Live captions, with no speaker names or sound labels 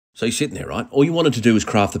So you're sitting there, right? All you wanted to do was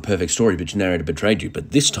craft the perfect story, but your narrator betrayed you.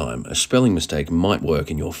 But this time, a spelling mistake might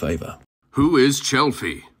work in your favour. Who is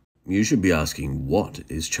Chelfie? You should be asking, what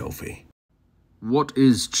is Chelfie? What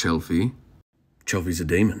is Chelfie? Chelfie's a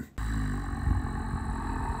demon.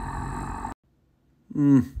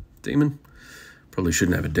 Demon? Probably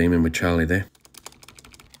shouldn't have a demon with Charlie there.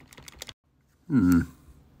 What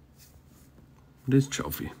is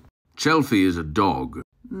Chelfie? Chelfie is a dog.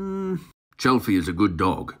 Chelfie is a good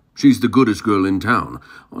dog. She's the goodest girl in town.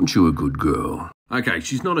 Aren't you a good girl? Okay,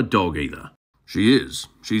 she's not a dog either. She is.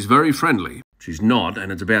 She's very friendly. She's not,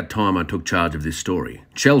 and it's about time I took charge of this story.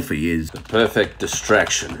 Chelfie is the perfect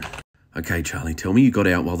distraction. Okay, Charlie, tell me you got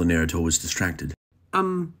out while the narrator was distracted.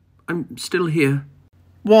 I'm still here.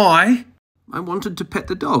 Why? I wanted to pet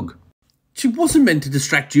the dog. She wasn't meant to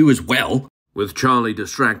distract you as well. With Charlie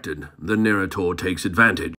distracted, the narrator takes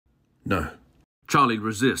advantage. No. Charlie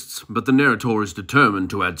resists, but the narrator is determined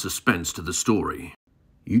to add suspense to the story.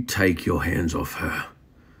 You take your hands off her.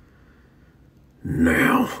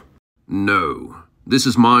 Now. No. This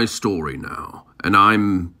is my story now, and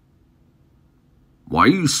I'm... Why are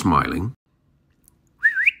you smiling?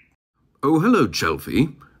 Oh, hello,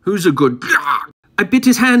 Chelfie. Who's a good... I bit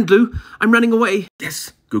his hand, Lou. I'm running away.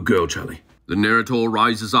 Yes. Good girl, Charlie. The narrator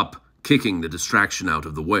rises up, kicking the distraction out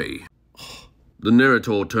of the way. The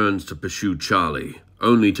narrator turns to pursue Charlie,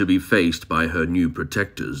 only to be faced by her new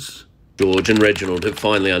protectors. George and Reginald have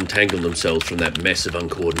finally untangled themselves from that mess of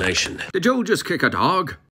uncoordination. Did Joe just kick a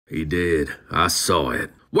dog? He did. I saw it.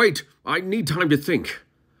 Wait, I need time to think.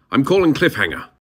 I'm calling Cliffhanger.